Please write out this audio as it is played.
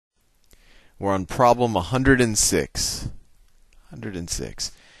We're on problem 106.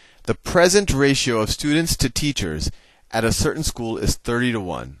 106. The present ratio of students to teachers at a certain school is 30 to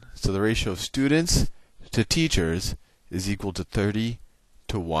 1. So the ratio of students to teachers is equal to 30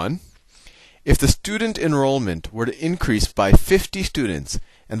 to 1. If the student enrollment were to increase by 50 students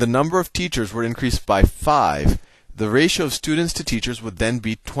and the number of teachers were to increase by 5, the ratio of students to teachers would then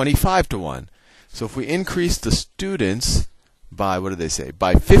be 25 to 1. So if we increase the students by, what do they say,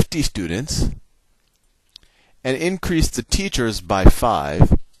 by 50 students and increase the teachers by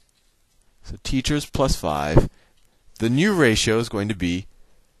 5, so teachers plus 5, the new ratio is going to be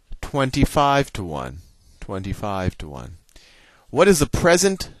 25 to 1. 25 to 1. What is the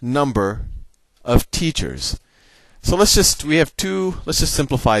present number of teachers? So let's just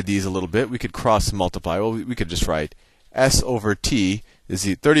simplify these a little bit. We could cross multiply. Well, we could just write S over T is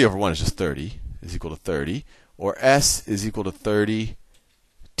 30 over 1 is just 30, is equal to 30. Or S is equal to 30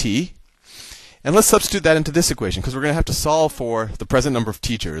 T. And let's substitute that into this equation, because we're going to have to solve for the present number of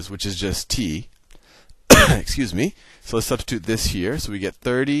teachers, which is just T. Excuse me. So let's substitute this here. So we get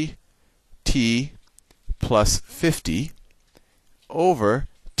 30 T plus 50 over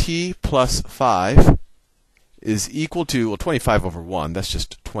T plus 5 is equal to, well, 25 over 1. That's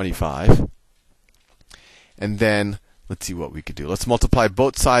just 25. And then let's see what we could do. Let's multiply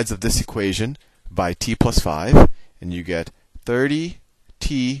both sides of this equation by T plus 5. And you get 30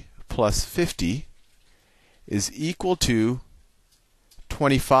 T plus 50 is equal to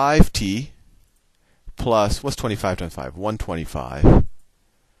 25T plus, what's 25 times 5? 125.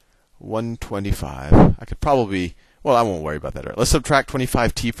 125. I could probably, well, I won't worry about that. Let's subtract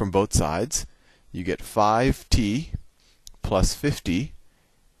 25T from both sides. You get 5T plus 50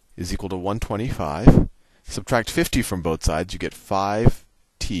 is equal to 125. Subtract 50 from both sides. You get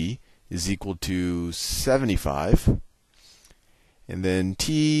 5T is equal to 75. And then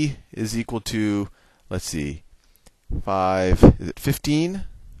T is equal to, let's see, 5, is it 15?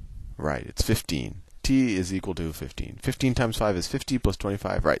 Right, it's 15. T is equal to 15. 15 times 5 is 50 plus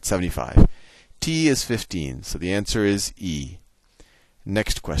 25, right, 75. T is 15, so the answer is E.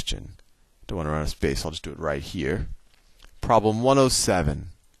 Next question. Don't want to run out of space, I'll just do it right here. Problem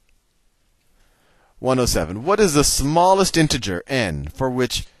 107. 107. What is the smallest integer, n, for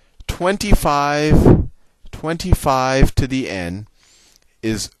which 25 to the n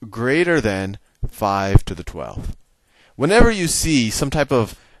is greater than 5 to the 12th? Whenever you see some type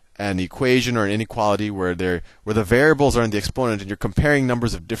of an equation or an inequality where the variables are in the exponent and you're comparing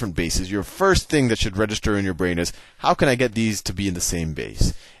numbers of different bases, your first thing that should register in your brain is, how can I get these to be in the same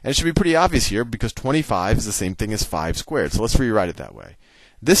base? And it should be pretty obvious here, because 25 is the same thing as 5 squared. So let's rewrite it that way.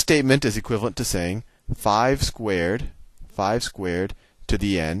 This statement is equivalent to saying 5 squared to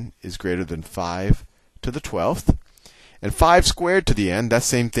the n is greater than 5 to the 12th. And 5 squared to the n, that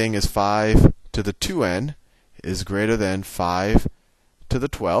same thing as 5 to the 2n, is greater than 5 to the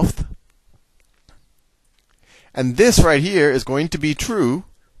 12th. And this right here is going to be true.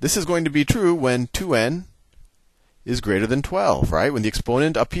 This is going to be true when 2n is greater than 12, right? When the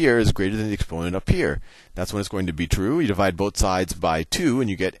exponent up here is greater than the exponent up here. That's when it's going to be true. You divide both sides by 2 and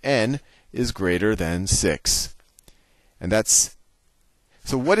you get n is greater than 6. And that's,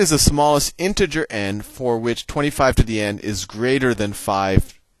 so what is the smallest integer n for which 25 to the n is greater than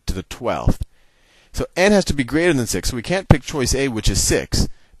 5 to the 12th? So n has to be greater than 6. So we can't pick choice A, which is 6.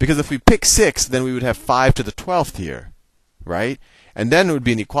 Because if we pick 6, then we would have 5 to the 12th here, right? And then it would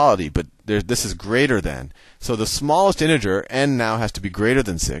be an equality, but this is greater than. So the smallest integer, n, now has to be greater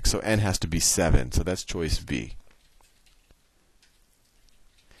than 6. So n has to be 7. So that's choice B.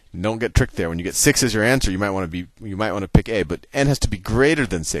 Don't get tricked there. When you get 6 as your answer, you might want to pick A, but n has to be greater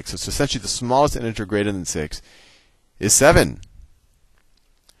than 6. So it's essentially the smallest integer greater than 6 is 7.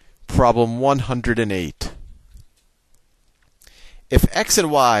 Problem 108. If x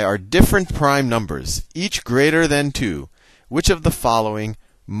and y are different prime numbers, each greater than 2, which of the following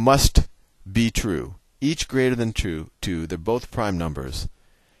must be true? Each greater than 2, they're both prime numbers.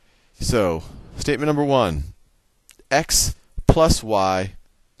 So, statement number 1, x plus y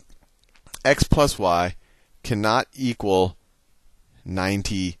cannot equal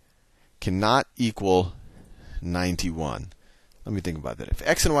 90, cannot equal 91. Let me think about that. If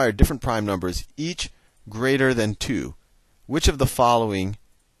x and y are different prime numbers, each greater than 2, which of the following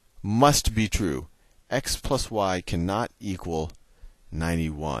must be true? X plus y cannot equal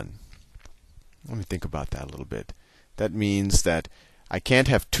 91. Let me think about that a little bit. That means that I can't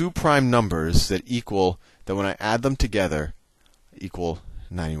have two prime numbers that when I add them together, equal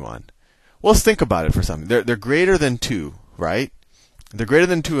 91. Well, let's think about it for something. They're greater than 2, right? They're greater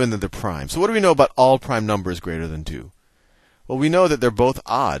than 2 and then they're prime. So what do we know about all prime numbers greater than 2? Well, we know that they're both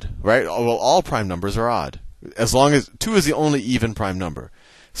odd, right? Well, all prime numbers are odd, as long as 2 is the only even prime number.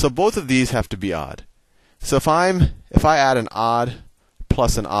 So both of these have to be odd. So if I add an odd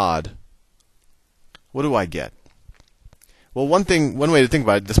plus an odd, what do I get? Well, one way to think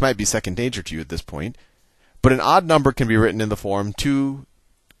about it, this might be second nature to you at this point, but an odd number can be written in the form 2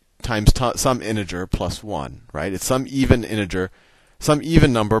 times some integer plus 1, right? It's some even integer, some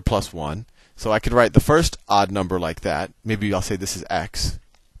even number plus 1. So I could write the first odd number like that. Maybe I'll say this is x,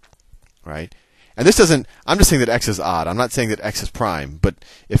 right? And this doesn't, I'm just saying that x is odd. I'm not saying that x is prime. But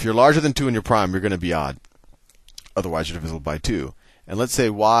if you're larger than 2 and you're prime, you're going to be odd. Otherwise, you're divisible by 2. And let's say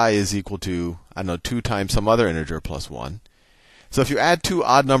y is equal to, I don't know, 2 times some other integer plus 1. So if you add 2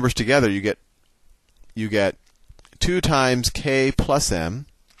 odd numbers together, you get 2 times k plus m,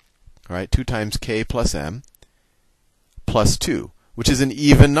 right? 2 times k plus m plus 2, which is an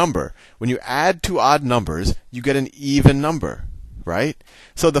even number. When you add 2 odd numbers, you get an even number, right?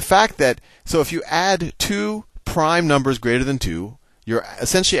 So the fact that, so if you add 2 prime numbers greater than 2, you're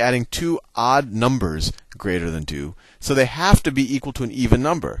essentially adding 2 odd numbers greater than 2. So they have to be equal to an even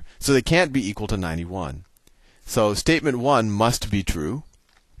number. So they can't be equal to 91. So statement 1 must be true.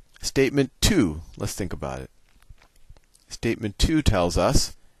 Statement 2, let's think about it. Statement 2 tells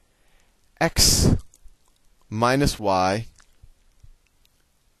us x minus y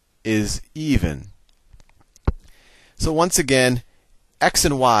is even. So once again, x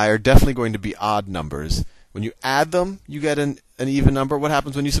and y are definitely going to be odd numbers. When you add them, you get an even number. What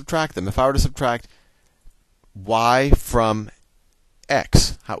happens when you subtract them? If I were to subtract y from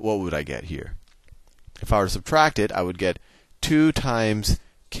x, what would I get here? If I were to subtract it, I would get 2 times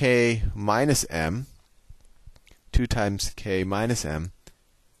k minus m, 2 times k minus m,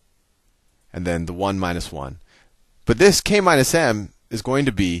 and then the 1 minus 1. But this k minus m is going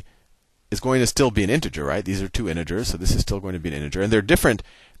to still be an integer, right? These are 2 integers, so this is still going to be an integer. And they're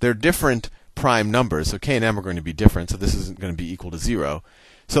different prime numbers, so k and m are going to be different, so this isn't going to be equal to 0.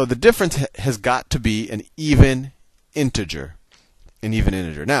 So the difference has got to be an even integer. An even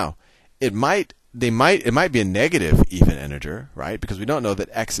integer. Now, it might be a negative even integer, right? Because we don't know that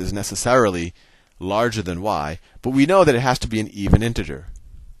x is necessarily larger than y, but we know that it has to be an even integer.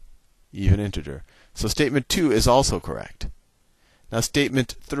 Even integer. So statement 2 is also correct. Now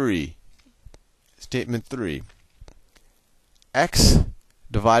statement 3. Statement 3. X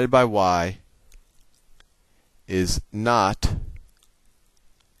divided by y is not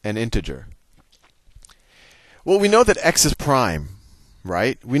an integer. Well, we know that x is prime,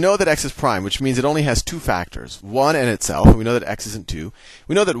 right? We know that x is prime, which means it only has 2 factors, 1 and itself, and we know that x isn't 2.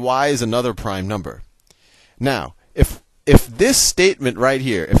 We know that y is another prime number. Now, if this statement right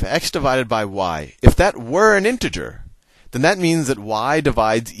here, if x divided by y, if that were an integer, then that means that y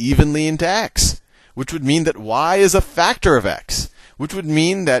divides evenly into x, which would mean that y is a factor of x, which would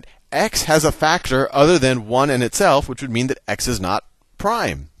mean that x has a factor other than 1 and itself, which would mean that x is not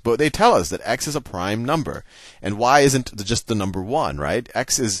prime. But they tell us that x is a prime number, and y isn't just the number 1, right?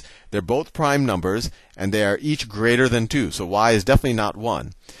 They're both prime numbers, and they are each greater than 2, so y is definitely not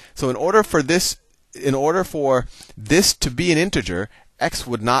 1. So in order for this to be an integer, x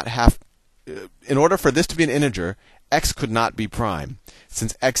would not have. In order for this to be an integer, x could not be prime.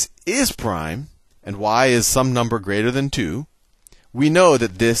 Since x is prime and y is some number greater than 2, we know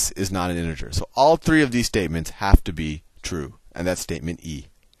that this is not an integer. So all 3 of these statements have to be true, and that's statement E.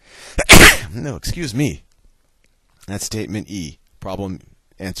 No, excuse me. That's statement E. Problem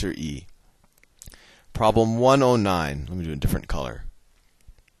answer E. Problem 109. Let me do a different color.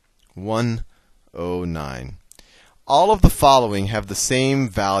 109. All of the following have the same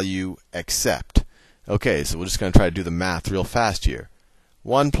value except. Okay, so we're just going to try to do the math real fast here.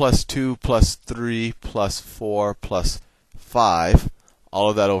 1 plus 2 plus 3 plus 4 plus 5. All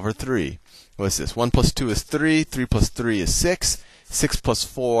of that over 3. What's this? 1 plus 2 is 3. 3 plus 3 is 6. 6 plus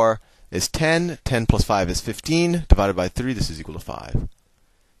 4 is 10. 10 plus 5 is 15. Divided by 3, this is equal to 5.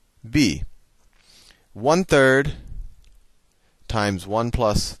 B. 1/3 times 1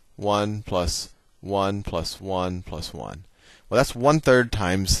 plus 1 plus 1 plus 1 plus 1. Well, that's 1/3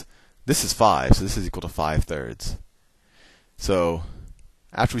 times, this is 5, so this is equal to 5/3. So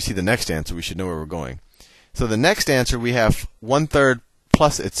after we see the next answer, we should know where we're going. So the next answer, we have 1/3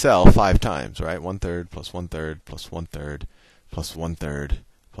 plus itself 5 times, right? 1/3 plus 1/3 plus 1/3 plus 1/3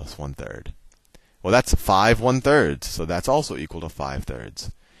 plus 1/3. Well, that's 5 1/3, so that's also equal to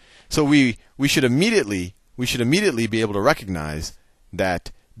 5/3. So we should immediately be able to recognize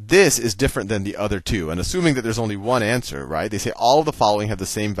that this is different than the other 2. And assuming that there's only one answer, right? They say all of the following have the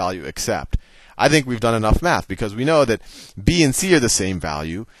same value except. I think we've done enough math because we know that B and C are the same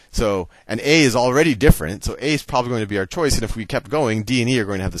value. So, and A is already different. So A is probably going to be our choice. And if we kept going, D and E are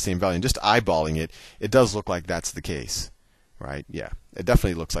going to have the same value. And just eyeballing it, it does look like that's the case, right? Yeah, it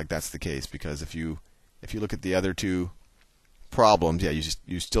definitely looks like that's the case because if you look at the other two problems, yeah,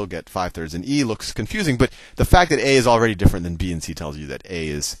 you still get 5/3. And E looks confusing, but the fact that A is already different than B and C tells you that A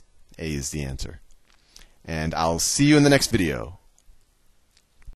is the answer. And I'll see you in the next video.